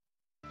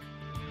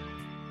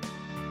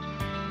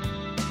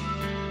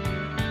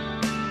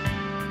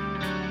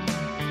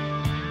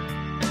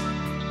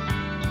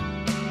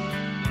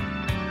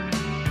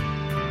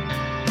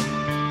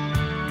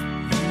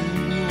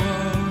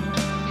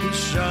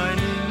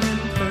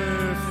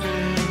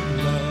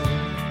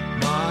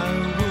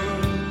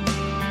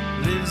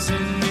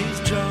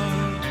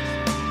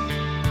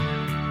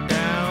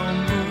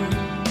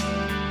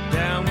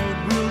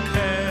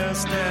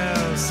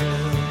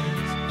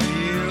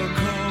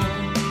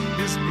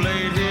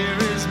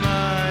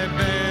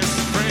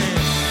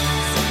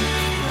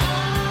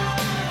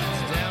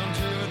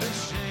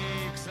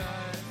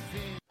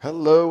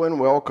Hello and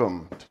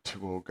welcome to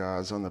Two Old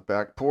Guys on the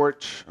Back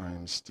Porch. I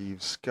am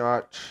Steve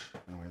Scotch,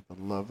 and we have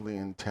the lovely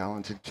and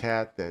talented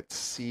Cat, that's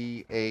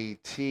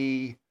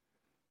C-A-T,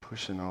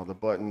 pushing all the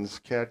buttons.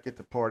 Cat, get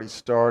the party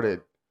started.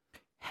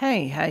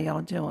 Hey, how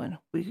y'all doing?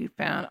 We can be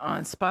found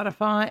on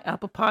Spotify,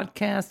 Apple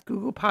Podcasts,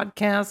 Google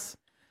Podcasts,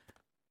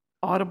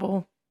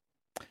 Audible,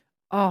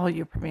 all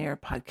your premier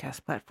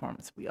podcast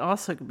platforms. We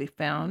also can be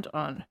found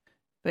on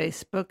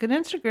Facebook and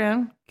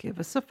Instagram. Give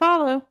us a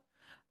follow.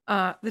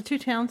 The two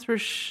towns we're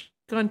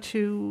going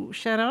to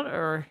shout out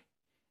are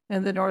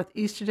in the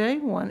Northeast today.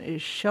 One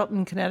is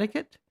Shelton,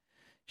 Connecticut.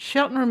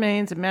 Shelton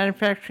remains a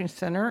manufacturing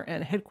center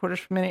and headquarters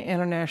for many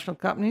international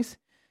companies.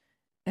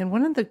 And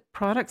one of the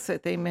products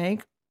that they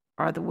make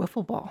are the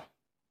wiffle ball.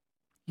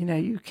 You know,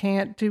 you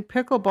can't do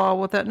pickleball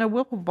without no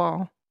wiffle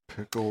ball.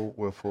 Pickle,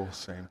 wiffle,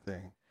 same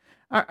thing.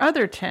 Our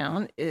other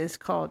town is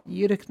called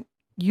Utica,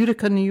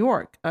 New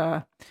York.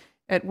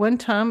 At one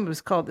time, it was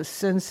called the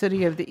Sin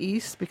City of the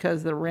East because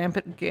of the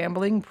rampant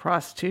gambling,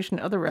 prostitution,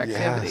 other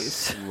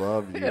activities. Yes,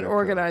 love Utica. And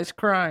organized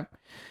crime.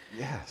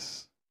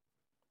 Yes.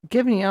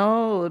 Giving you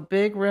all a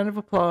big round of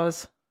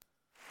applause.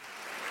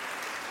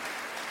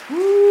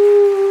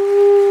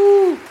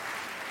 Woo!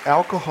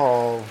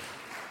 Alcohol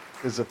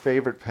is a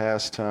favorite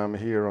pastime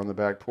here on the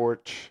back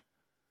porch.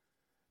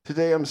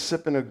 Today I'm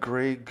sipping a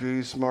Grey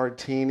Goose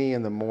martini,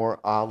 and the more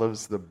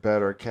olives, the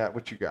better. Cat,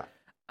 what you got?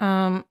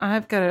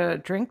 I've got a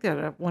drink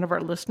that one of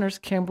our listeners,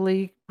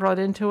 Kimberly, brought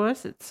into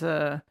us. It's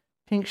a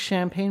pink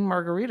champagne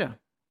margarita.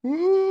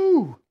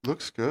 Woo!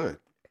 Looks good.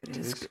 It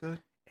is good.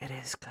 It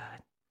is good.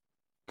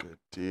 Good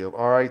deal.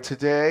 All right,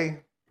 today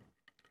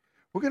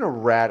we're going to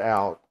rat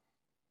out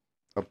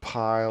a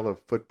pile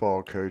of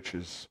football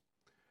coaches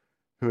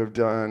who have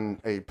done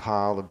a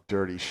pile of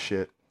dirty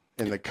shit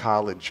in the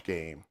college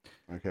game.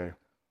 Okay.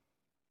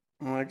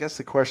 Well, I guess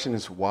the question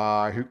is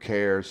why? Who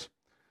cares?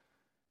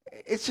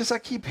 It's just I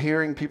keep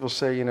hearing people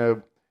say, you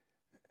know,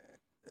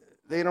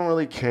 they don't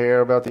really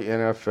care about the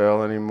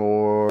NFL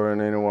anymore and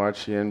they don't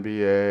watch the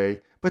NBA.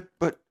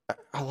 But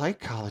I like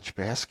college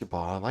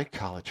basketball. I like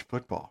college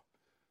football.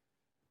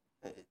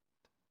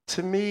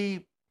 To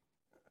me,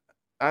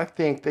 I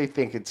think they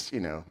think it's,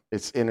 you know,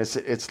 it's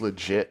innocent, it's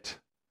legit.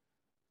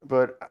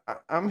 But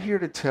I'm here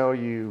to tell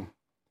you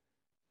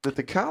that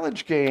the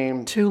college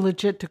game, too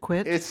legit to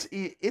quit. It's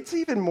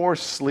even more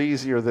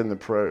sleazier than the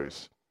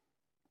pros.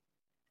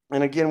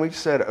 And again, we've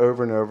said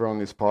over and over on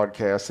this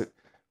podcast that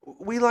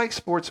we like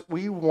sports.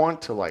 We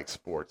want to like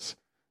sports.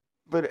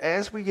 But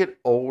as we get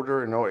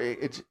older and older,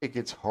 it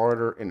gets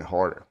harder and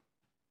harder.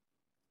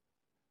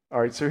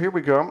 All right, so here we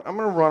go. I'm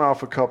going to run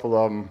off a couple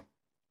of them.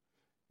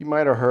 You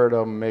might have heard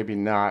of them, maybe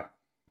not.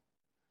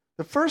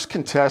 The first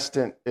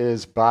contestant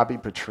is Bobby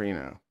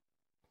Petrino.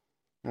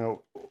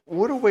 Now,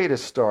 what a way to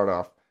start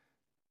off.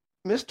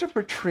 Mr.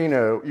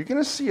 Petrino, you're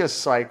going to see a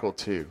cycle,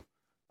 too,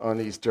 on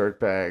these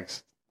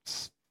dirtbags.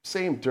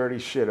 Same dirty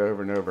shit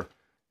over and over.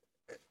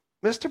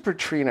 Mr.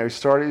 Petrino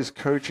started his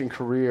coaching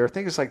career, I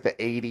think it's like the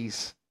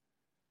 80s.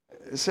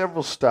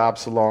 Several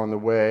stops along the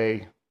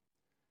way.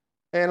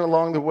 And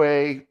along the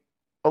way,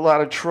 a lot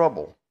of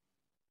trouble.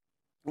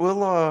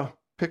 We'll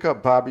pick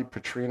up Bobby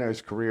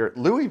Petrino's career at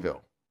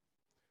Louisville.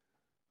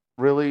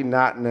 Really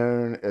not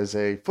known as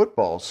a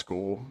football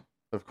school.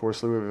 Of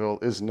course, Louisville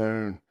is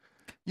known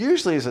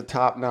usually as a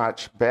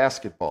top-notch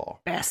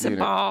basketball.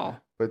 Basketball.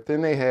 Unit. But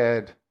then they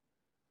had...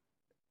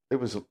 It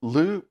was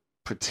Lou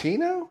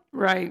Pitino?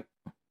 Right.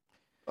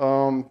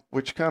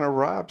 Which kind of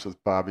rhymes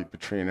with Bobby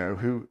Petrino,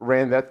 who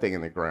ran that thing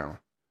in the ground.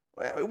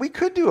 We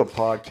could do a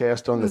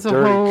podcast on the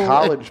dirty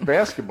college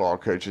basketball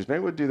coaches. Maybe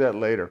we'll do that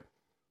later.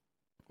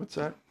 What's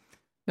that?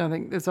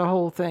 Nothing. There's a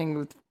whole thing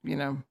with, you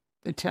know,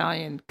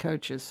 Italian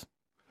coaches.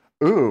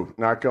 Ooh,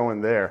 not going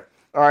there.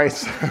 All right,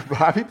 so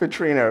Bobby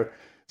Petrino,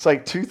 it's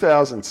like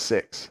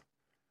 2006.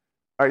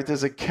 All right,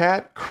 there's a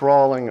cat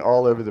crawling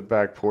all over the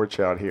back porch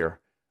out here.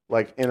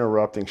 Like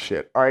interrupting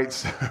shit. All right,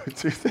 so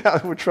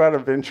 2000, we're trying to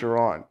venture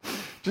on.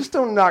 Just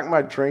don't knock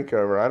my drink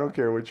over. I don't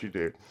care what you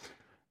do.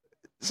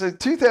 So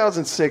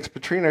 2006,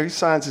 Petrino, he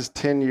signs his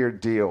 10-year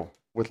deal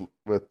with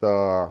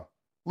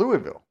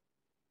Louisville.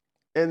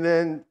 And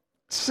then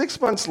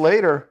 6 months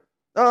later,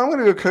 I'm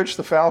going to go coach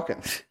the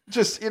Falcons.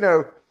 Just, you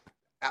know,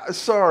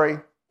 sorry.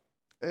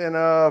 And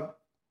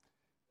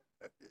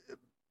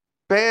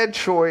bad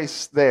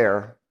choice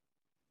there.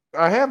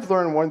 I have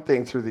learned one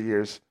thing through the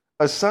years.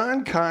 A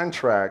signed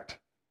contract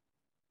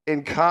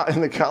in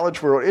the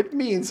college world, it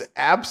means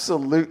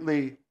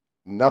absolutely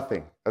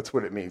nothing. That's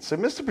what it means. So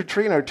Mr.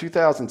 Petrino,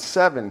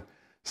 2007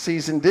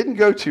 season didn't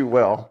go too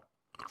well.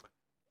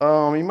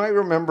 You might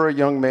remember a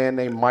young man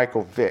named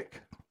Michael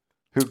Vick,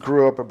 who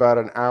grew up about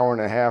an hour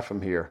and a half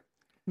from here.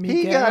 Miguel.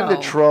 He got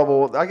into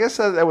trouble. I guess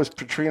that was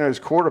Petrino's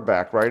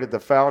quarterback, right, at the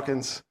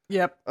Falcons?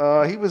 Yep.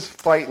 He was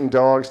fighting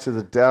dogs to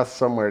the death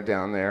somewhere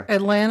down there.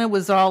 Atlanta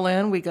was all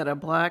in. We got a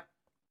black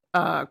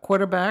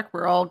quarterback.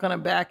 We're all going to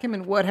back him.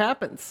 And what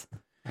happens?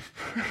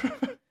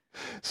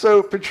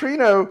 So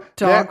Petrino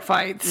dog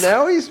fights.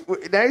 Now he's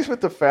with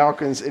the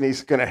Falcons, and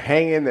he's going to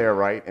hang in there,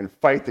 right, and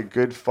fight the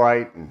good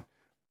fight. And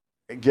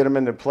get them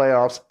in the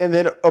playoffs. And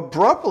then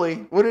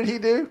abruptly, what did he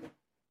do?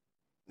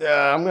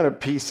 I'm going to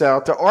peace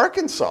out to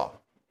Arkansas.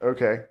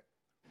 Okay.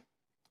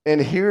 And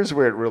here's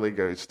where it really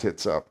goes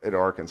tits up at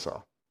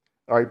Arkansas.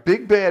 All right,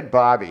 Big Bad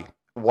Bobby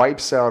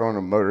wipes out on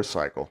a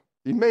motorcycle.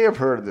 You may have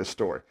heard of this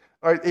story.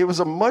 All right, it was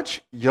a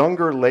much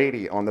younger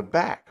lady on the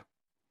back.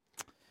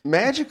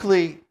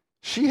 Magically,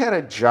 she had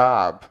a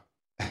job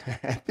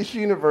at the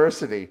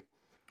university.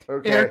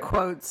 Okay. Air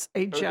quotes,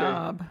 a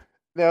job.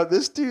 Now,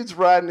 this dude's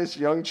riding this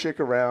young chick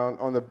around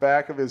on the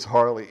back of his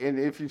Harley. And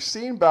if you've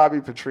seen Bobby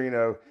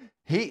Petrino,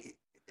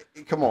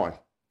 come on,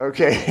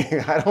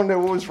 okay? I don't know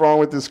what was wrong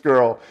with this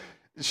girl.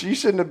 She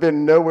shouldn't have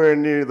been nowhere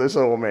near this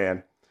old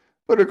man.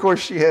 But, of course,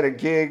 she had a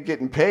gig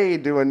getting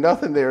paid, doing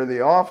nothing there in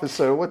the office,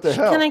 so what the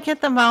hell? Can I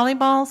get the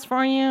volleyballs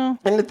for you?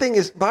 And the thing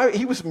is, Bobby,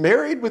 he was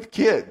married with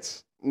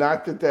kids.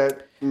 Not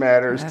that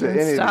matters to any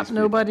of these people. Stop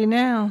nobody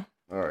now.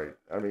 All right.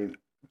 I mean,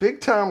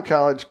 big-time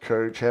college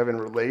coach having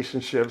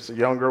relationships, a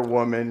younger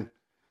woman.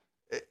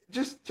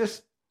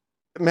 Just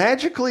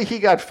magically, he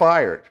got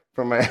fired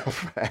from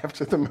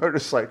after the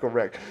motorcycle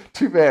wreck.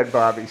 Too bad,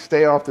 Bobby.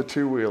 Stay off the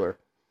two-wheeler.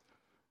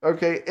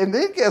 Okay, and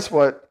then guess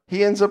what?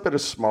 He ends up at a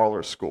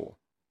smaller school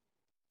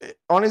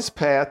on his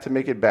path to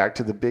make it back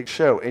to the big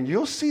show. And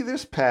you'll see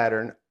this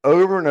pattern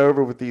over and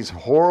over with these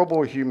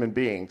horrible human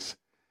beings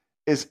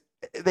is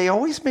they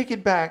always make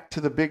it back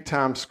to the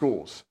big-time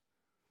schools.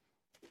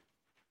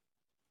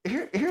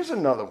 Here's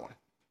another one.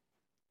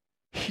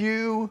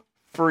 Hugh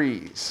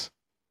Freeze.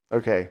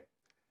 Okay,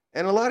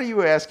 and a lot of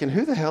you are asking,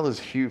 who the hell is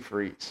Hugh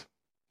Freeze?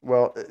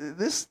 Well,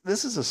 this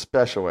is a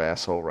special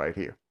asshole right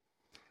here.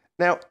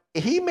 Now,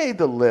 he made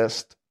the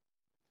list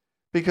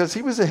because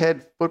he was a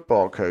head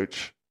football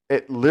coach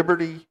at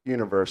Liberty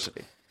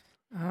University,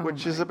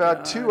 which is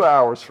about 2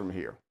 hours from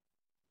here.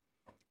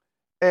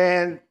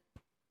 And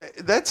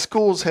that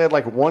school's had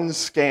like one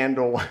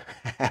scandal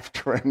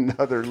after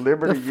another.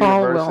 Liberty the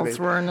University. Falwells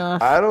were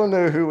enough. I don't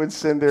know who would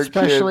send their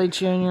especially kid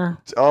junior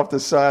off the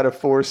side of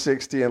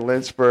 460 in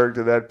Lynchburg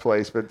to that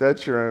place, but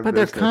that's your own But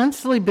business. they're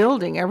constantly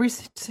building every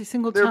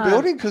single time. They're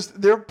building because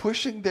they're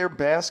pushing their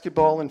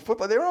basketball and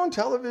football. They're on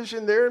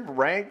television. They're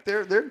ranked.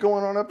 They're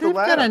going on up the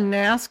ladder. They've got a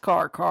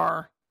NASCAR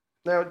car.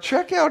 Now,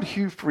 check out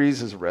Hugh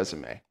Freeze's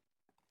resume.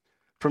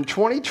 From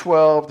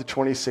 2012 to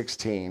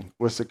 2016,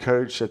 was the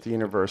coach at the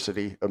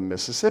University of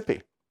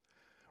Mississippi.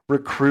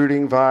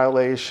 Recruiting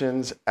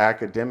violations,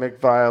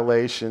 academic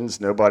violations,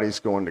 nobody's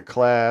going to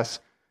class.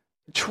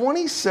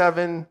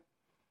 27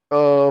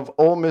 of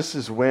Ole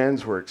Miss's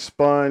wins were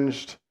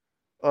expunged,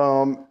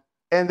 and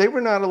they were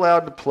not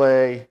allowed to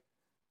play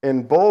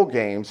in bowl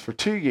games for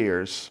 2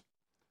 years.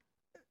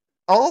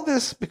 All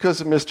this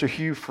because of Mr.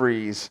 Hugh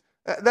Freeze.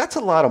 That's a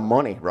lot of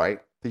money,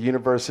 right? The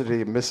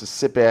University of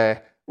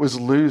Mississippi was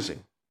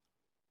losing.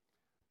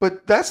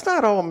 But that's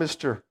not all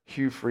Mr.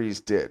 Hugh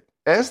Freeze did.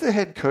 As the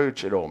head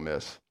coach at Ole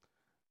Miss,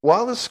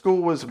 while the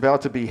school was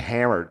about to be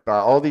hammered by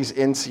all these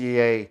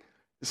NCAA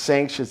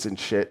sanctions and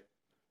shit,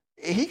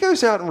 he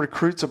goes out and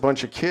recruits a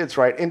bunch of kids,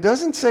 right, and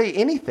doesn't say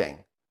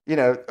anything,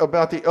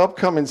 about the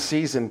upcoming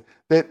season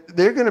that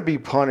they're going to be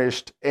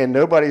punished and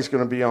nobody's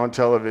going to be on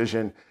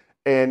television,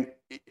 and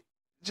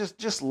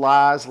just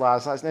lies.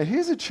 Now,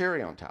 here's a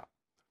cherry on top.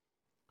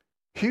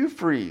 Hugh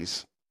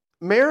Freeze,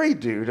 married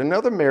dude,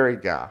 another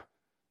married guy,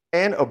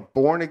 and a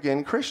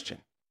born-again Christian.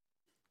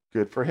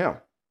 Good for him.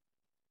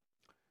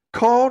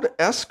 Called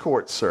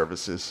escort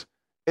services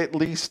at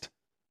least,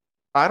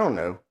 I don't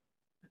know,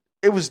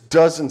 it was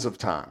dozens of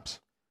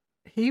times.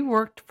 He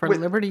worked for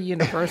Liberty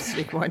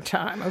University one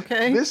time,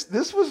 okay?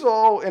 This was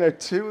all in a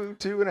two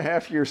and a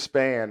half year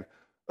span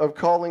of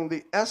calling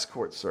the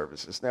escort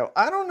services. Now,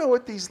 I don't know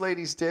what these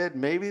ladies did.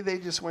 Maybe they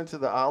just went to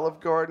the Olive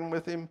Garden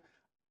with him.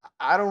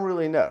 I don't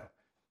really know.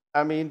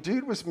 I mean,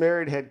 dude was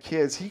married, had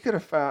kids. He could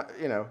have found,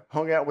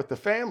 hung out with the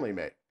family,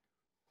 mate.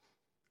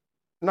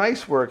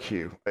 Nice work,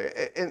 Hugh.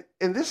 And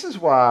this is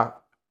why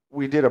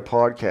we did a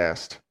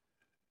podcast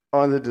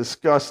on the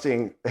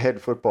disgusting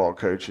head football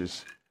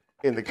coaches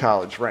in the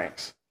college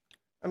ranks.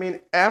 I mean,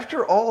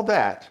 after all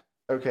that,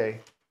 okay,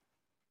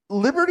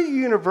 Liberty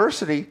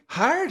University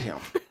hired him,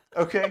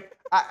 okay?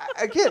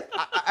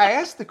 I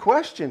asked the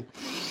question,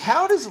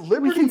 how does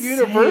Liberty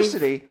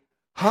University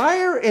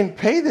hire and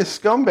pay this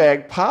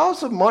scumbag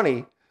piles of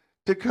money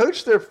to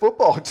coach their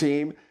football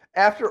team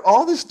after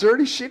all this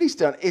dirty shit he's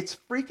done? It's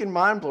freaking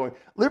mind-blowing.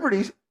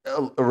 Liberty's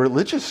a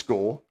religious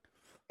school,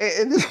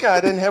 and this guy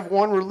didn't have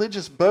one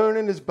religious bone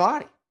in his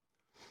body.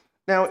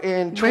 Now,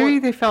 maybe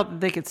they felt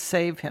that they could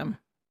save him.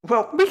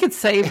 Well, we could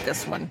save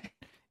this one.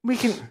 We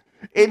can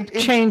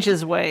change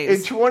his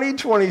ways. In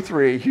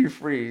 2023, Hugh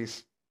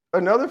Freeze,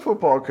 another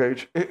football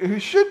coach who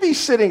should be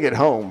sitting at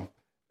home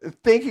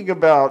thinking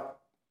about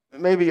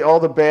maybe all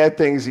the bad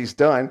things he's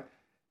done.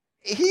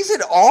 He's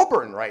at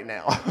Auburn right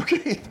now,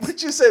 okay,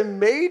 which is a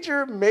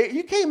major,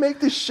 you can't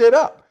make this shit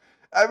up.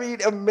 I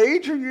mean, a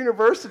major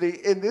university,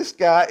 and this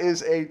guy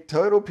is a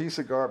total piece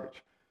of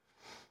garbage.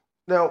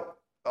 Now,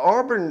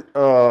 Auburn,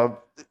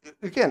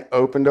 again,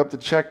 opened up the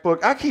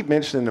checkbook. I keep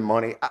mentioning the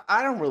money.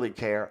 I don't really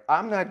care.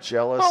 I'm not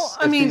jealous Well,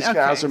 I if mean, these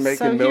guys are okay, making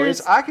so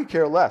millions. I could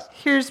care less.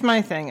 Here's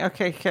my thing.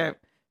 Okay.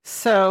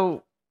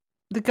 So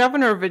the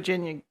governor of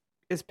Virginia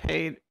is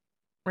paid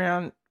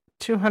around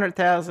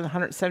 $200,000,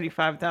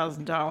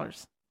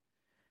 $175,000.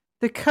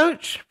 The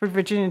coach for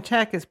Virginia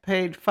Tech is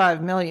paid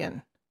 $5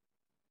 million.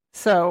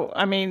 So,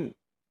 I mean,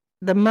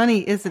 the money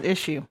is an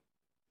issue.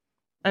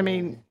 I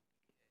mean,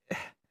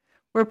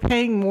 we're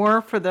paying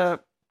more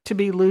to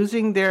be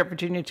losing there at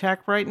Virginia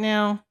Tech right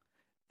now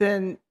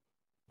than,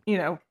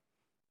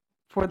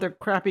 for the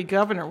crappy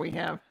governor we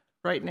have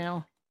right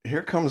now.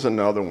 Here comes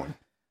another one.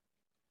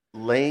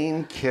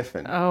 Lane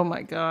Kiffin. Oh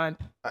my God.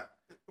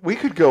 We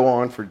could go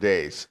on for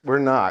days. We're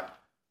not.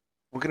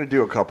 We're going to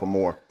do a couple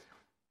more.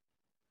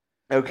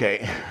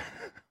 Okay.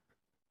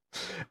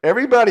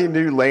 Everybody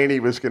knew Laney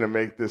was going to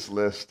make this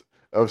list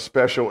of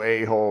special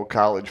a-hole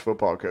college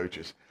football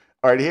coaches.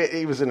 All right,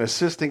 he was an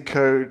assistant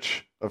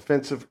coach,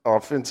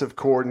 offensive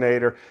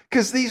coordinator,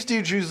 because these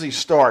dudes usually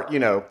start,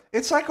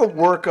 it's like a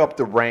work up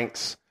the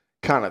ranks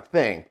kind of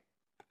thing.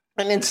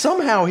 And then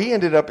somehow he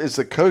ended up as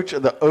the coach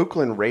of the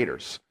Oakland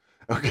Raiders,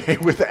 okay,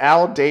 with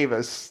Al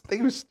Davis. I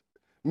think it was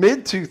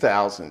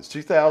mid-2000s,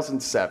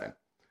 2007.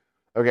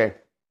 Okay.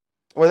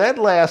 Well, that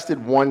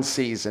lasted one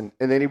season,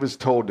 and then he was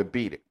told to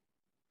beat it.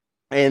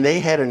 And they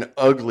had an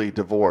ugly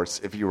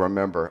divorce, if you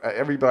remember.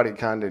 Everybody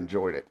kind of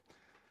enjoyed it.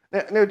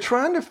 Now,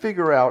 trying to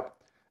figure out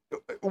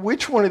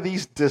which one of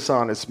these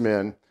dishonest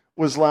men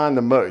was lying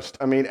the most.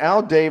 I mean,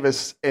 Al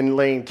Davis and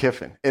Lane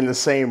Kiffin in the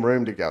same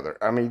room together.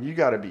 I mean, you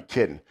got to be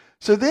kidding.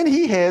 So then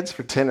he heads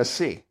for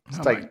Tennessee.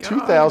 It's like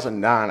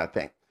 2009, I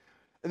think.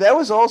 That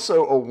was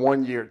also a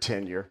one-year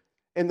tenure.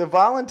 And the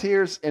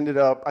Volunteers ended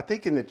up, I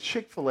think, in the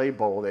Chick-fil-A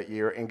Bowl that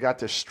year and got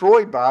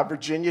destroyed by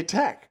Virginia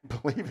Tech,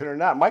 believe it or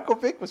not. Michael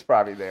Vick was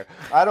probably there.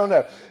 I don't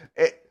know.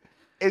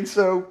 And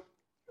so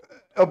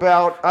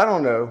about, I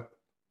don't know,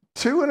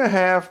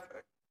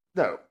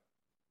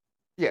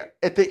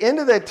 at the end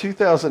of that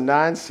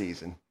 2009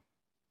 season,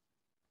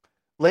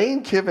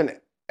 Lane Kiffin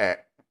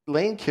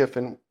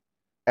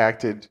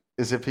acted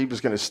as if he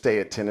was going to stay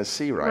at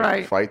Tennessee,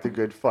 right? Fight the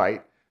good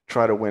fight,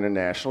 try to win a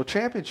national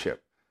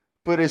championship.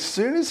 But as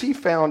soon as he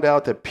found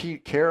out that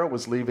Pete Carroll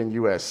was leaving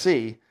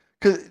USC,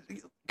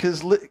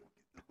 because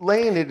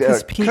Lane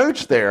had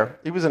coached there,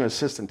 he was an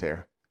assistant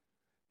there.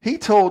 He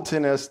told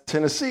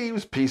Tennessee he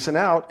was peacing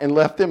out and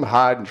left them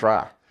high and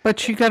dry.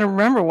 But you got to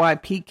remember why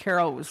Pete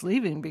Carroll was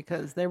leaving,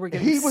 because they were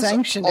getting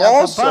sanctioned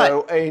out the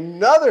butt. He was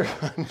also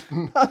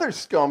another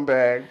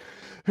scumbag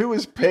who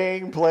was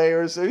paying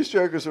players. Those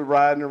jokers were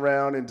riding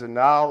around in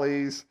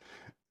Denali's,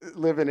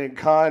 living in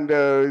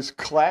condos.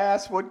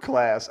 What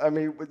class? I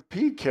mean,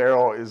 Pete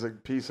Carroll is a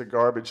piece of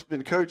garbage.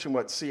 Been coaching,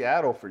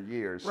 Seattle for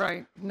years.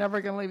 Right.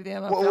 Never going to leave the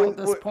NFL at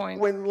this point.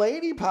 When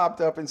Laney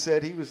popped up and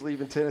said he was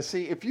leaving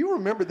Tennessee, if you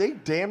remember, they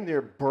damn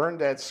near burned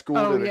that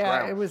school to the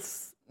ground. It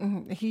was...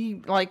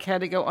 He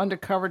had to go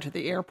undercover to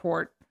the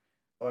airport.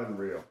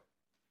 Unreal.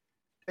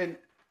 And,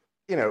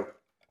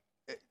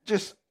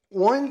 just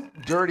one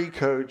dirty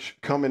coach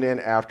coming in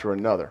after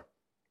another.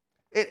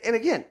 And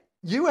again,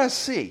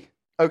 USC,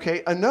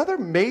 okay, another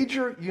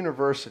major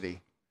university,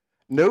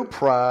 no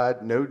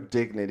pride, no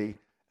dignity,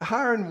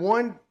 hiring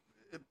one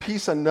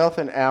piece of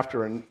nothing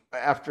after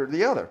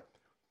the other.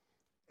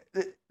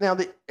 Now,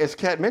 as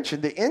Kat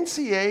mentioned, the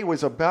NCAA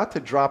was about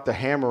to drop the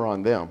hammer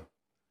on them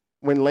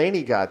when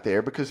Laney got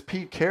there because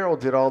Pete Carroll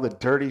did all the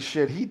dirty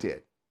shit he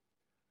did.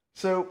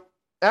 So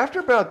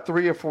after about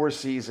 3 or 4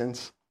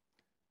 seasons,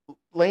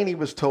 Laney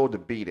was told to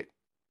beat it.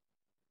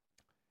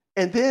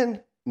 And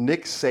then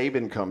Nick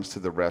Saban comes to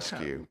the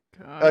rescue.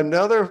 Oh,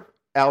 another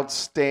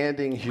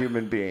outstanding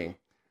human being.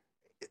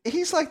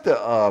 He's like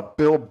the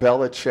Bill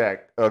Belichick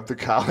of the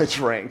college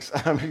ranks.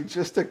 I mean,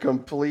 just a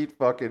complete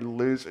fucking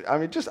loser. I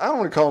mean, I don't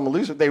want to call him a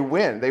loser. They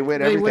win. They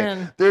win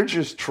everything. They're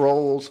just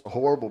trolls,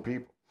 horrible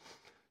people.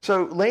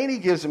 So Laney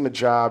gives him a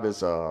job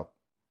as a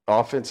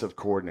offensive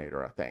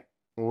coordinator, I think.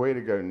 Way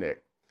to go,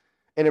 Nick.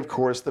 And, of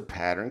course, the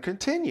pattern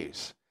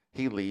continues.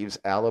 He leaves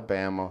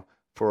Alabama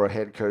for a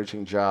head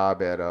coaching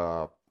job at,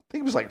 I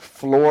think it was like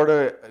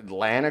Florida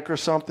Atlantic or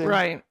something.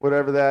 Right.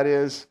 Whatever that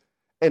is.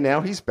 And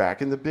now he's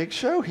back in the big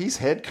show. He's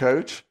head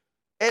coach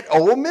at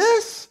Ole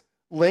Miss.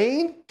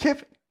 Lane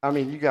Kiffin. I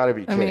mean, you got to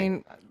be kidding. I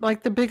mean,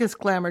 like the biggest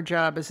glamour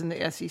job is in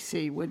the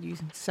SEC, would you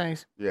say?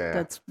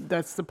 Yeah.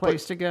 That's the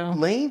place to go.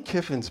 Lane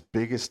Kiffin's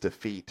biggest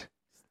defeat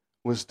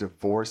was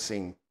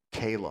divorcing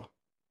Kayla.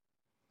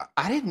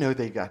 I didn't know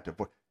they got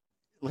divorced.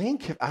 Lane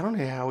Kiffin, I don't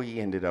know how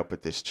he ended up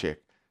with this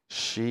chick.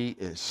 She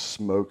is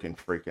smoking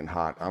freaking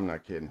hot. I'm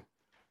not kidding.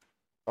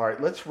 All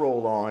right, let's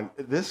roll on.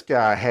 This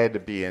guy had to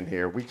be in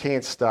here. We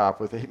can't stop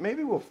with it.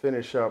 Maybe we'll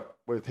finish up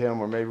with him,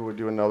 or maybe we'll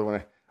do another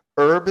one.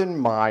 Urban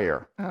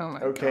Meyer. Oh,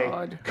 my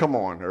God. Come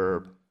on,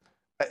 Herb.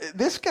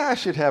 This guy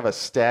should have a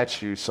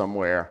statue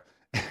somewhere.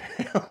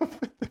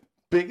 The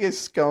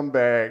biggest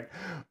scumbag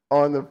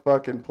on the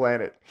fucking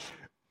planet.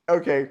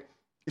 Okay,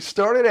 he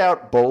started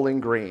out Bowling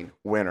Green,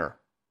 winner.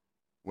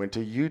 Went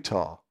to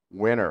Utah,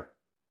 winner.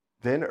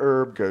 Then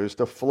Herb goes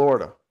to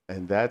Florida,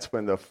 And that's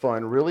when the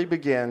fun really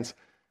begins.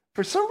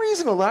 For some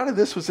reason, a lot of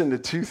this was in the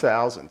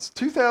 2000s.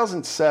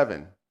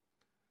 2007,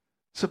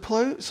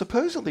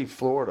 supposedly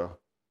Florida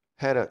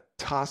had a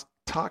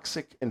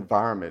toxic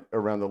environment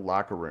around the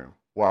locker room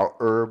while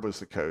Herb was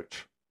the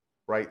coach,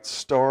 right?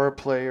 Star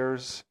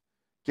players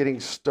getting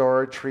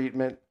star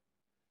treatment.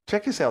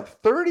 Check this out.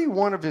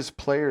 31 of his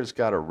players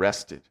got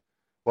arrested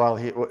while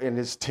he in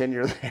his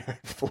tenure there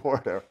in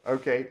Florida.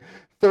 Okay,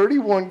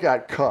 31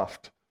 got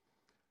cuffed,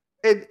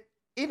 and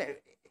you know,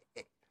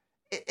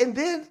 and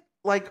then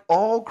like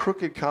all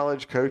crooked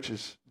college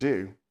coaches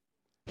do,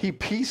 he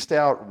pieced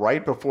out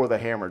right before the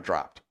hammer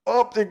dropped.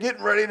 Oh, they're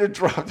getting ready to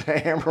drop the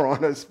hammer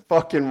on us.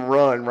 Fucking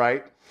run,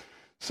 right?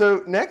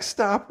 So next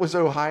stop was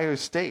Ohio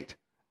State.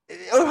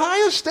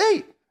 Ohio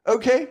State,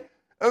 okay,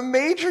 a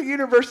major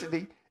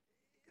university.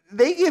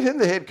 They give him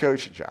the head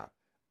coaching job.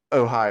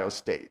 Ohio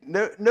State.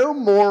 No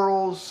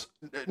morals,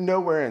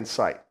 nowhere in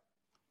sight.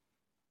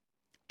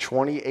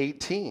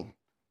 2018,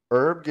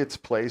 Herb gets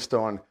placed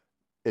on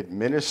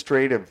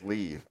administrative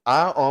leave.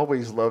 I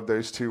always love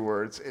those two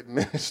words,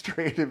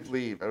 administrative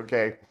leave,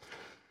 okay?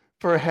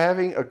 For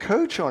having a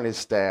coach on his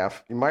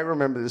staff, you might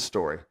remember this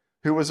story,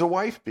 who was a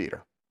wife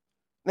beater.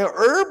 Now,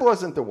 Herb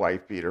wasn't the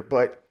wife beater,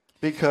 but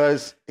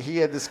because he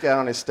had this guy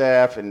on his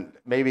staff and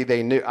maybe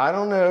they knew, I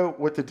don't know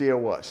what the deal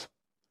was.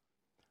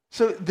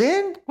 So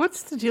then,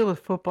 what's the deal with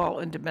football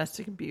and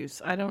domestic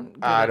abuse? I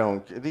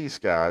don't. These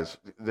guys,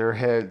 their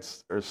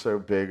heads are so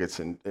big,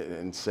 it's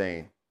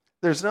insane.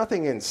 There's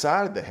nothing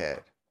inside the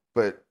head,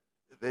 but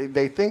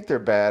they think they're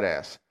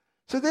badass.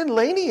 So then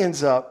Laney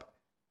ends up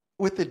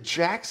with the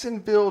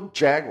Jacksonville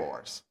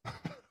Jaguars.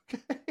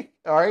 Okay,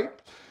 all right.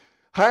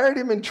 Hired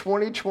him in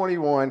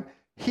 2021.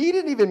 He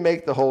didn't even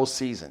make the whole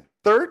season.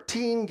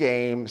 13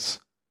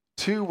 games,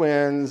 2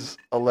 wins,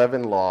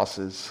 11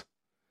 losses.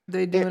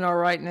 They doing all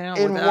right now.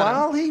 And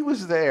while he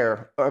was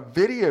there, a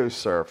video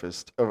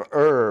surfaced of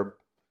Herb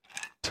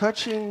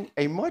touching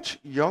a much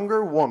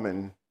younger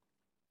woman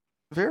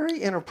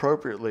very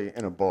inappropriately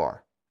in a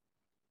bar.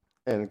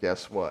 And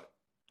guess what?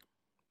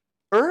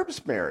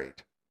 Herb's married.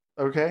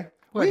 Okay?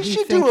 We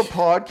should do a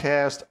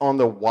podcast on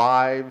the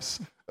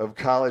wives of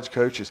college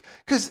coaches.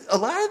 Because a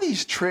lot of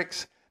these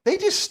tricks, they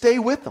just stay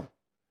with them.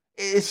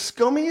 As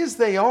scummy as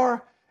they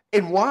are,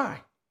 and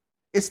why?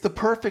 It's the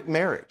perfect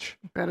marriage.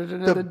 Better to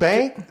know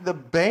the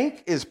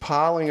bank is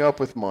piling up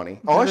with money.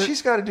 All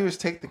she's got to do is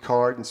take the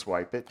card and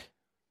swipe it.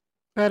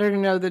 Better to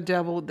know the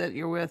devil that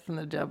you're with than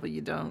the devil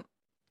you don't.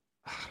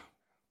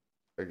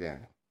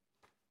 Again,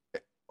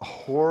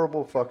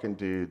 horrible fucking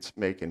dudes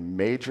making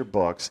major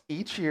bucks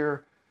each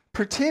year,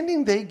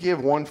 pretending they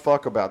give one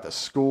fuck about the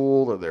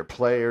school or their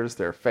players,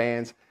 their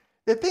fans.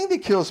 The thing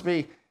that kills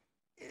me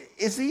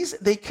is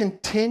they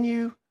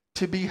continue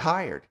to be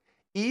hired.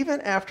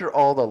 Even after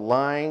all the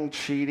lying,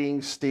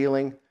 cheating,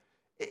 stealing,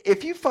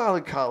 if you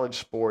followed college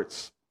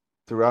sports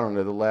through, I don't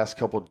know, the last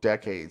couple of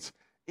decades,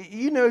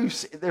 you know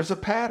there's a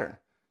pattern.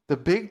 The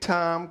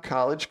big-time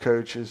college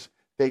coaches,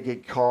 they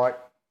get caught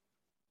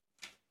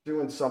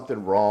doing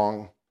something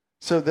wrong.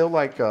 So they'll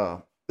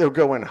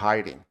go in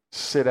hiding,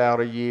 sit out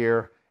a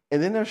year,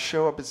 and then they'll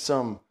show up at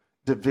some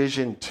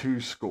Division II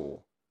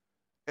school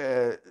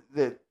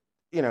that,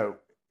 you know,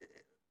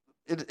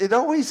 it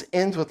always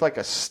ends with like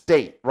a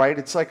state, right?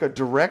 It's like a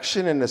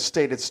direction in a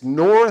state. It's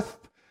north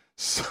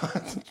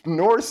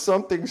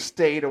something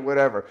state or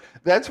whatever.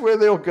 That's where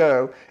they'll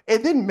go.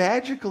 And then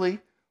magically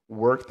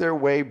work their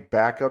way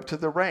back up to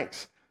the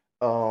ranks.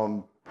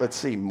 Let's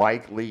see,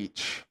 Mike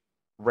Leach,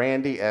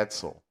 Randy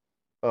Edsel,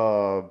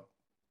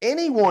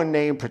 anyone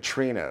named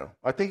Petrino.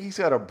 I think he's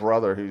got a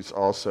brother who's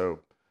also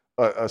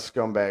a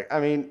scumbag. I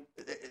mean,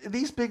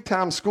 these big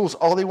time schools,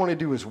 all they want to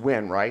do is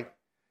win, right?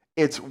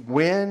 It's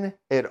win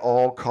at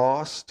all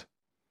cost.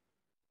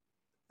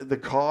 The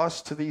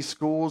cost to these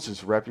schools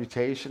is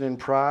reputation and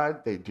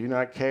pride. They do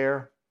not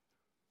care.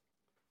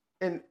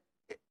 And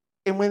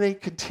when they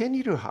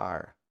continue to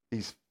hire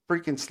these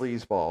freaking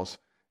sleazeballs,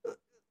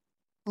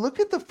 look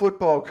at the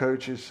football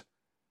coaches.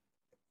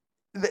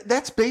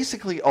 That's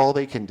basically all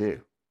they can do.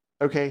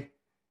 Okay?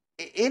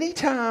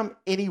 Anytime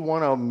any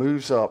one of them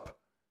moves up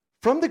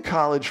from the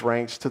college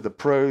ranks to the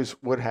pros,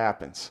 what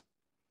happens?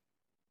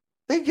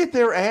 They get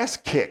their ass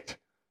kicked.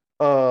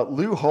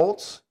 Lou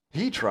Holtz,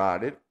 he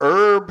tried it.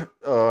 Herb,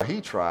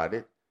 he tried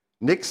it.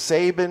 Nick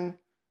Saban,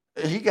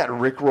 he got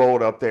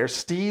rickrolled up there.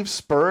 Steve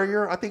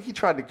Spurrier, I think he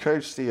tried to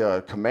coach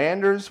the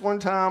Commanders one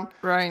time.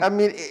 Right. I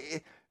mean,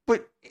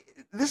 but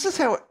this is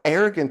how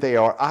arrogant they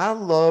are. I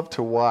love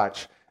to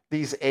watch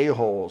these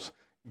a-holes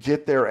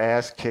get their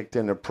ass kicked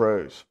in the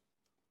pros.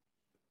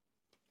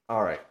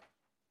 All right.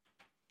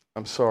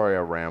 I'm sorry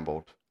I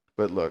rambled,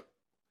 but look.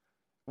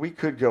 We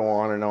could go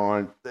on and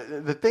on.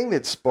 The thing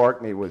that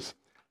sparked me was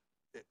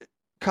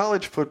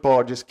college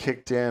football just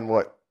kicked in,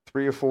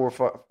 3 or 4 or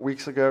 5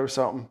 weeks ago or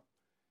something.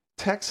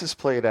 Texas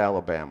played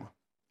Alabama.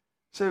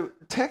 So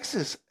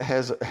Texas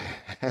has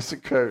a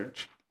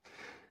coach,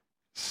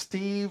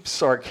 Steve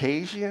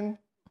Sarkisian,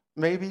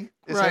 maybe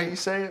is how you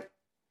say it.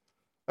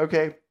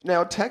 Okay.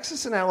 Now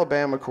Texas and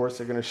Alabama, of course,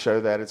 they're going to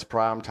show that it's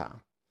prime time.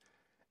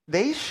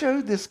 They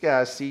showed this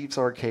guy, Steve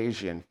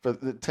Sarkisian, for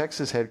the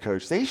Texas head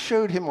coach. They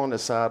showed him on the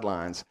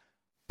sidelines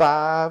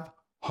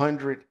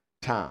 500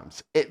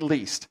 times, at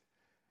least.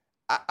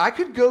 I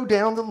could go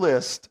down the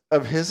list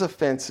of his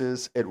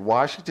offenses at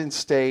Washington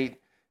State,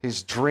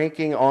 his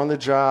drinking on the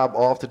job,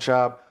 off the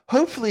job.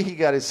 Hopefully he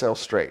got himself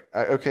straight.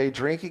 Okay,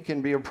 drinking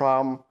can be a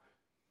problem.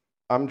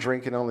 I'm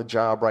drinking on the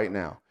job right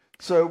now.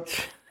 So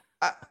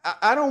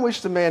I don't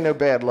wish the man no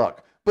bad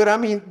luck. But, I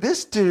mean,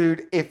 this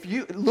dude, if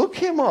you look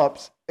him up,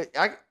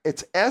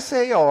 it's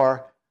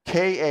Sarkas,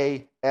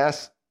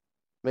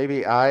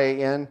 maybe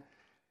IAN.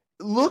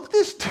 Look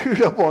this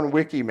dude up on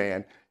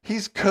Wikiman.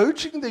 He's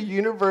coaching the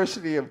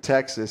University of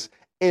Texas,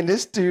 and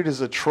this dude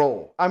is a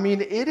troll. I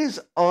mean, it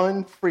is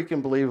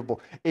unfreaking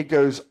believable. It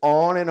goes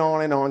on and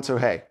on and on. So,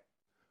 hey,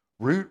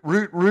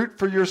 root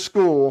for your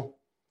school,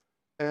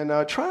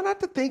 and try not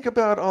to think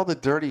about all the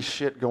dirty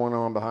shit going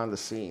on behind the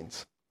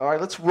scenes. All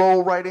right, let's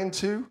roll right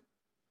into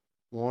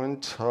one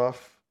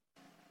tough,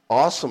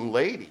 awesome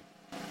lady.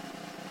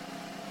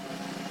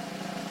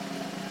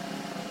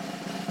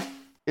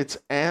 It's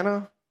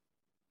Ann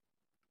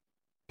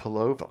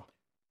Pavlova.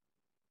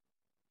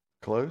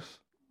 Close?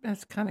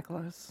 That's kind of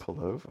close.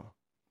 Pavlova.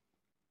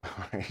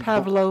 All right.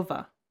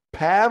 Pavlova.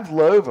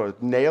 Pavlova,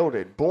 nailed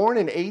it. Born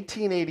in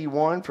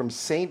 1881 from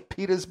St.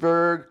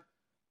 Petersburg,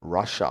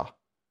 Russia.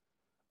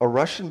 A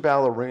Russian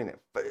ballerina.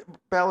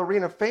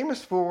 Ballerina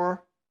famous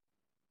for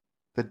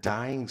The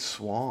Dying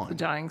Swan. The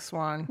Dying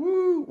Swan.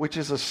 Woo, which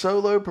is a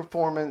solo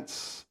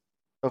performance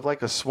of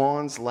like a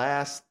swan's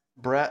last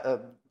breath,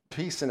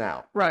 peacing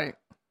out. Right.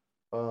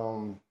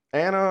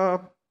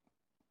 Anna,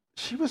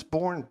 she was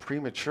born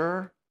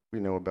premature. We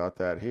know about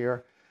that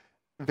here.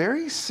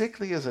 Very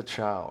sickly as a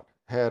child.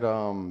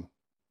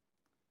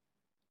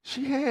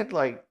 She had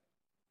like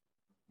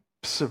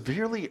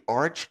severely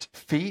arched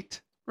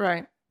feet.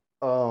 Right.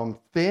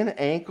 Thin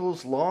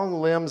ankles,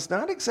 long limbs,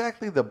 not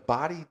exactly the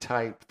body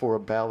type for a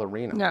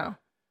ballerina. No.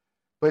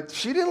 But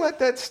she didn't let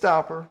that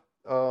stop her.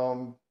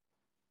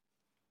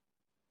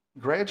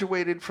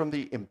 Graduated from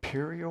the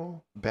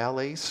Imperial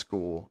Ballet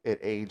School at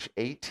age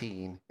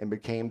 18 and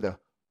became the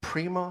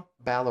prima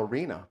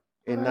ballerina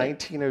in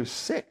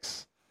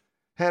 1906.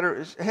 Had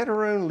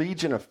her own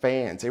legion of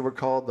fans. They were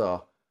called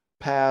the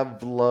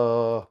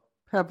Pavlovians.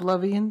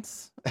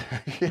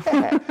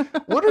 Yeah.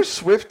 What are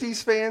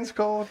Swifties fans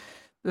called?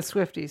 The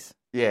Swifties.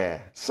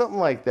 Yeah, something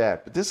like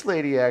that. But this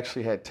lady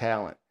actually had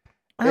talent.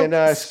 And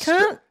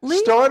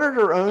started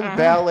her own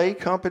ballet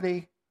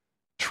company,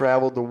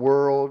 traveled the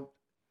world.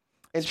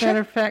 As a matter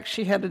of fact,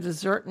 she had a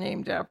dessert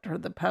named after her,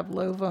 the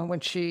Pavlova. When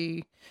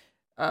she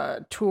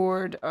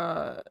toured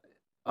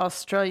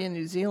Australia and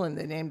New Zealand,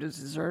 they named a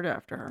dessert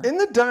after her. Isn't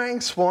the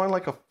Dying Swan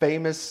like a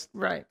famous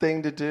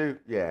thing to do?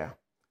 Yeah.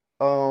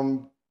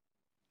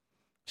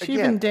 She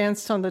even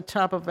danced on the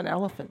top of an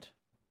elephant.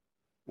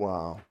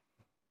 Wow.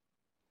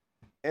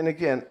 And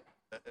again,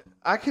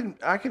 I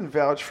can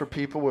vouch for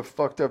people with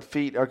fucked up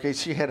feet. Okay,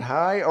 she had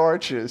high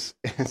arches,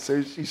 and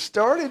so she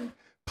started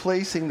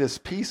placing this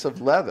piece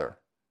of leather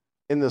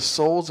in the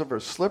soles of her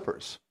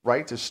slippers,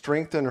 right, to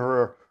strengthen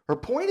her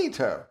pointy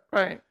toe.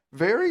 Right.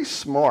 Very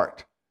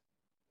smart.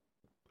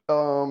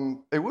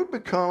 It would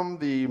become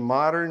the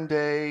modern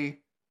day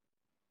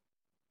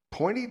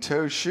pointy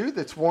toe shoe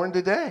that's worn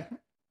today.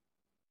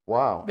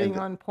 Wow. Being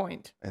on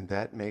point. And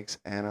that makes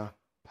Ann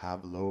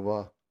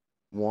Pavlova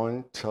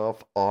one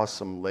tough,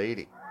 awesome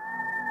lady.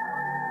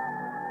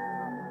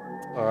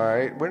 All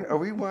right. When are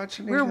we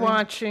watching anything? We're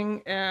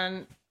watching,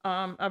 and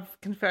I've a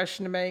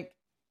confession to make.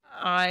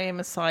 I am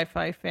a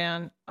sci-fi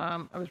fan.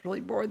 I was really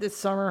bored this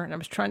summer, and I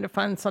was trying to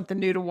find something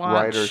new to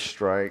watch.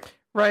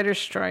 Writer's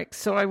strike.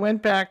 So I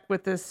went back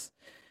with this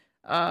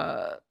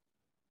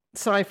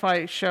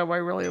sci-fi show I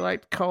really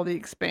liked called The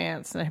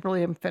Expanse, and I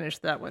really haven't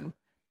finished that one.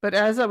 But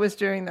as I was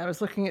doing that, I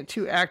was looking at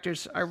two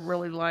actors I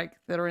really like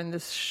that are in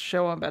this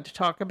show I'm about to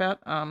talk about.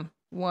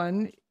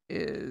 One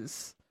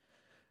is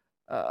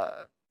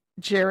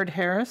Jared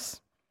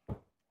Harris,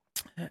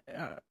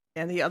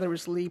 and the other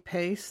is Lee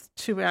Pace,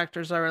 two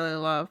actors I really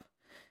love.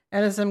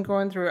 And as I'm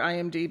going through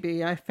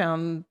IMDb, I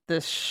found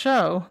this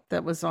show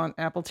that was on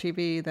Apple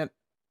TV that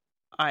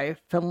I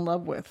fell in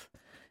love with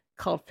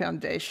called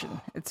Foundation.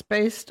 It's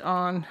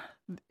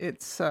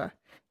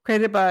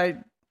created by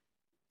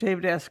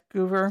David S.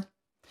 Goover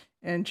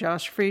and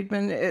Josh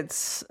Friedman.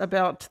 It's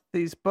about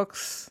these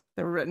books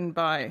that were written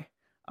by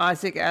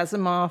Isaac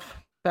Asimov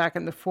back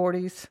in the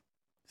 40s.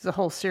 It's a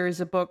whole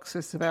series of books.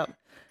 It's about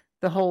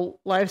the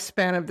whole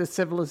lifespan of the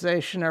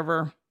civilization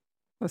over,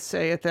 let's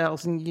say,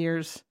 1,000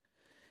 years.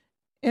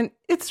 And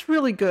it's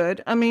really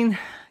good. I mean,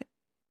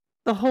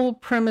 the whole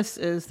premise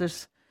is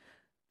there's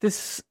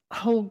this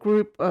whole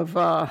group of,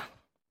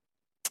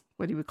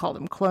 what do you call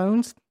them,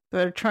 clones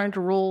that are trying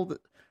to rule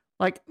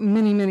like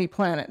many, many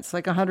planets,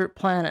 like 100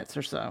 planets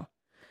or so.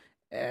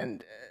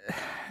 And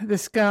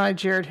this guy,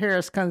 Jared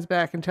Harris, comes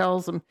back and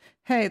tells them,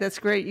 hey, that's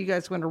great. You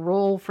guys are going to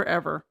rule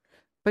forever.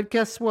 But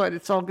guess what?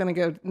 It's all going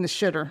to go in the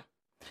shitter.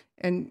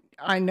 And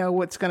I know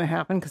what's going to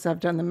happen because I've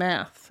done the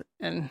math.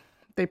 And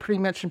they pretty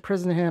much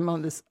imprison him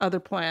on this other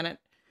planet.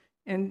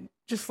 and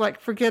just like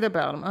forget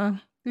about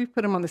them. We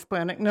put them on this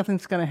planet,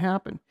 nothing's going to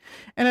happen.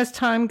 And as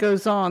time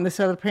goes on, this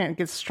other planet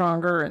gets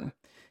stronger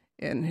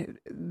and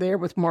there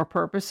with more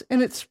purpose.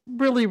 And it's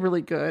really,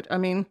 really good. I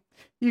mean,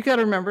 you got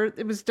to remember,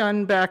 it was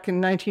done back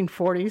in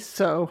 1940s.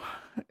 So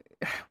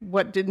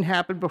what didn't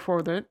happen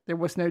before that? There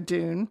was no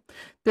Dune.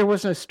 There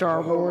was no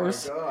Star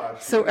Wars. My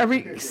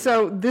gosh.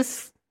 So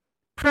this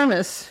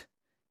premise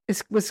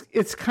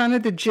it's kind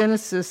of the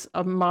genesis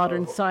of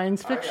modern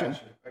science fiction.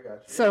 I got you.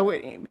 So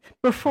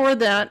before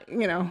that,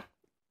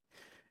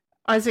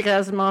 Isaac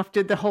Asimov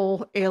did the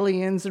whole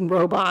aliens and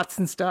robots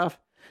and stuff.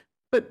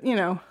 But,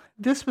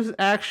 this was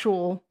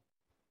actual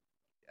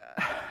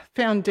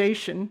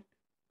foundation,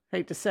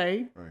 hate to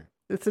say, Right.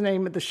 that's the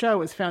name of the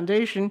show, is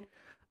Foundation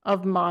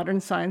of Modern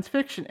Science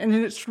Fiction. And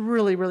it's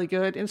really, really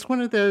good. And it's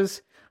one of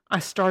those, I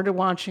started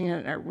watching it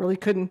and I really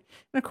couldn't.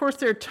 And of course,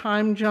 there are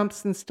time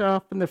jumps and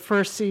stuff. In the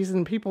first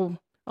season, people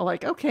are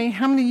like, okay,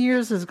 how many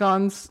years has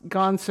gone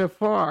so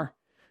far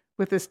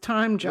with this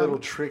time jump? A little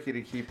tricky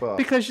to keep up.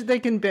 Because they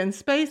can bend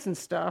space and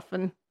stuff,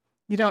 and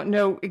you don't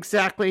know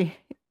exactly.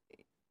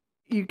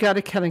 You got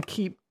to kind of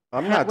keep.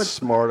 I'm not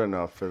smart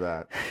enough for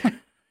that.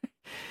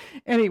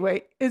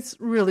 Anyway, it's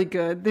really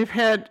good. They've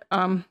had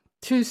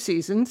 2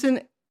 seasons,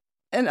 and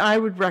I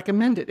would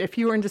recommend it. If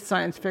you're into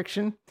science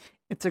fiction,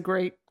 it's a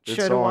great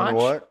show to watch. It's on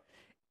what?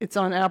 It's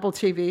on Apple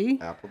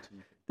TV. Apple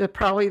TV.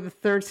 Probably the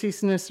 3rd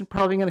season is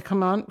probably going to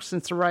come on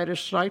since the writer's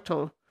strike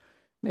till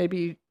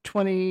maybe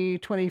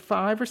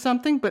 2025 or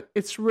something. But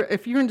if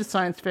you're into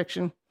science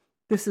fiction,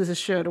 this is a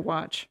show to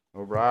watch.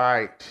 All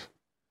right.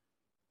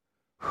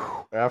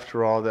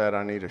 After all that,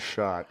 I need a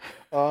shot.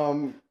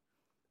 Wow.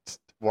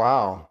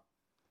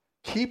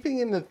 Keeping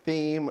in the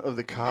theme of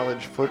the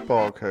college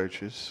football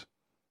coaches,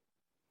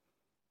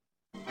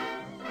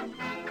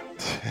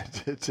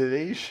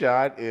 today's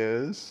shot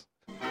is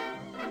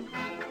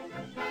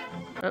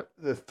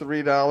the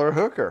 $3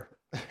 hooker.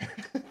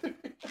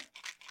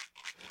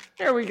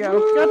 There we go.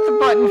 Woo! Got the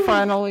button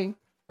finally.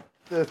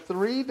 The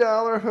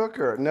 $3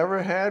 hooker.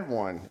 Never had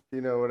one.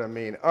 You know what I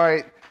mean? All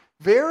right.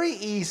 Very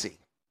easy.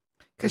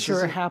 Because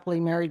you're a happily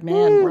married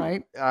man,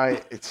 right?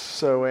 It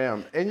so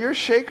am. And your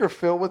shaker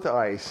filled with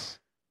ice.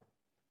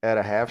 Add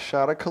a half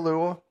shot of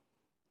Kahlua,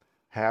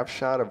 half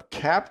shot of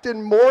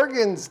Captain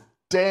Morgan's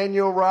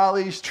Daniel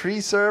Raleigh's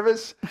Tree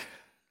Service.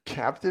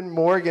 Captain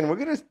Morgan. We're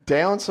going to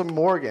down some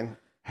Morgan.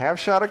 Half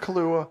shot of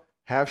Kahlua,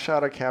 half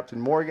shot of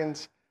Captain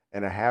Morgan's,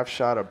 and a half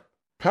shot of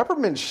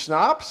peppermint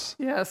schnapps.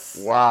 Yes.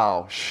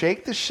 Wow.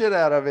 Shake the shit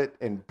out of it,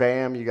 and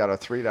bam, you got a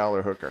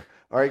 $3 hooker.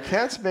 All right,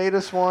 Kat's made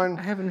us one.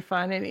 I haven't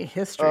found any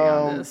history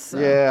on this. So.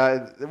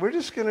 Yeah, we're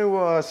just going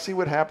to see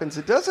what happens.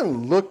 It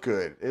doesn't look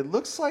good. It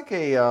looks like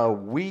a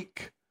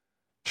weak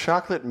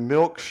chocolate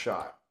milk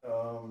shot.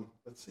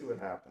 Let's see what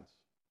happens.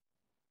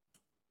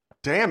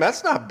 Damn,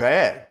 that's not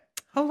bad.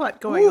 A whole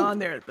lot going on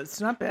there, but it's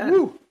not bad.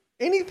 Woo.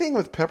 Anything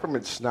with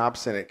peppermint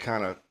schnapps in it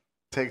kind of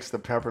takes the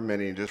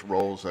peppermint and just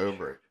rolls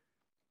over it.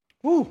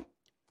 Woo.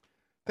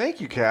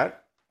 Thank you,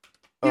 Kat.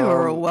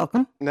 You're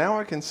welcome. Now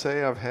I can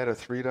say I've had a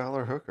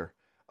 $3 hooker.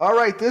 All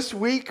right, this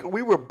week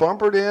we were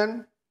bumpered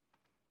in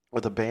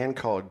with a band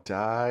called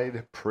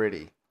Died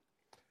Pretty.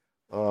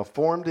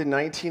 Formed in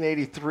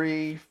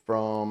 1983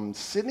 from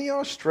Sydney,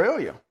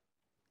 Australia.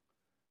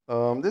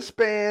 This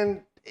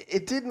band,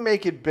 it didn't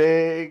make it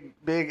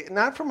big,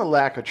 not from a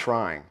lack of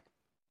trying.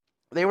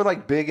 They were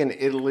like big in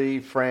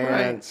Italy,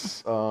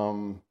 France,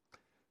 right.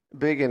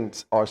 Big in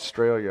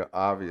Australia,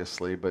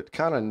 obviously, but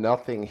kind of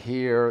nothing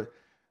here.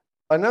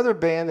 Another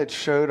band that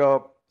showed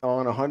up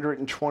on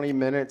 120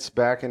 Minutes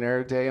back in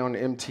their day on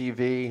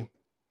MTV.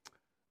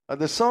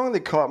 The song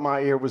that caught my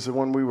ear was the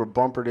one we were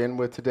bumpered in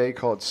with today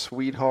called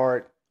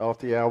Sweetheart off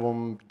the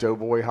album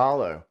Doughboy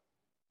Hollow.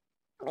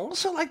 I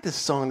also like this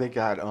song they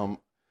got,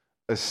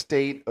 A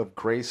State of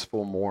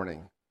Graceful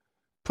Mourning.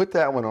 Put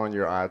that one on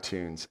your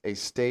iTunes. A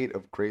State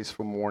of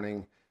Graceful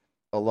Mourning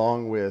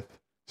along with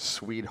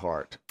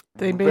Sweetheart.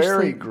 They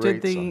basically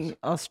did the songs.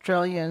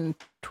 Australian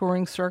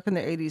touring circuit in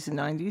the 80s and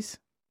 90s.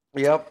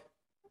 Yep.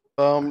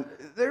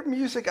 Their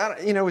music,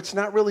 it's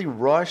not really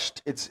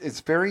rushed.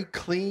 It's very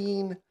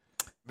clean,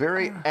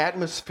 very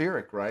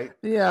atmospheric, right?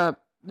 Yeah.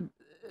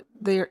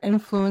 Their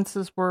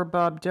influences were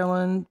Bob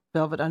Dylan,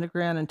 Velvet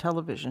Underground, and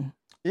television.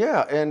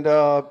 Yeah, and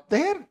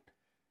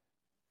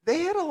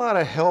they had a lot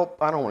of help.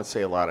 I don't want to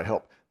say a lot of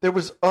help. There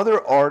was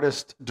other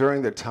artists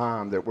during the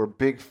time that were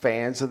big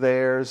fans of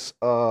theirs.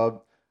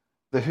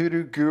 The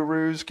Hoodoo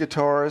Gurus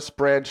guitarist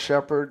Brad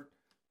Shepard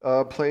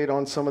played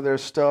on some of their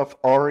stuff.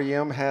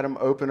 REM had them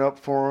open up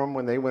for them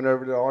when they went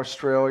over to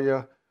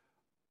Australia.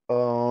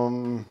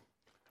 And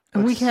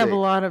we have a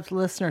lot of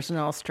listeners in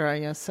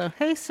Australia. So,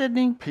 hey,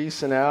 Sydney.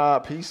 Peace and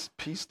out.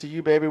 Peace to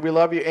you, baby. We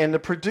love you. And the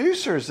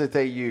producers that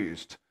they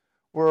used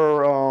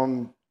were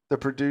the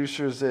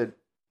producers that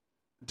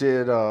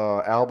did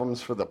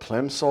albums for the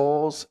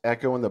Plimsolls,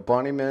 Echo and the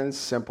Bunnymen,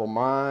 Simple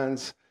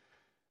Minds.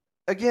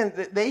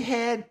 Again, they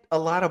had a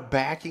lot of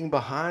backing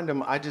behind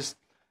them. I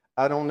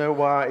don't know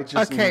why. It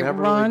just never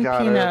Ron really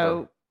got Pino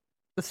over.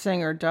 the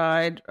singer,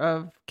 died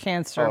of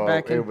cancer Oh,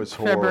 back it in was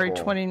February horrible.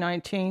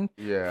 2019.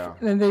 Yeah.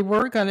 And they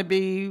were going to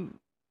be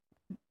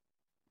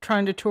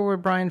trying to tour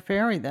with Brian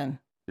Ferry then.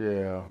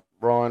 Yeah.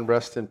 Ron,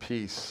 rest in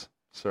peace,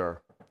 sir.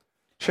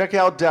 Check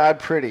out Dad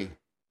Pretty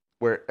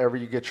wherever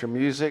you get your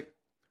music.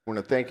 I want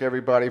to thank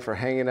everybody for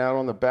hanging out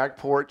on the back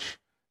porch.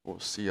 We'll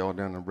see y'all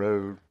down the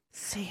road.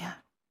 See ya.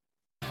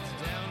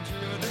 Down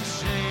to the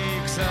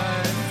shakes.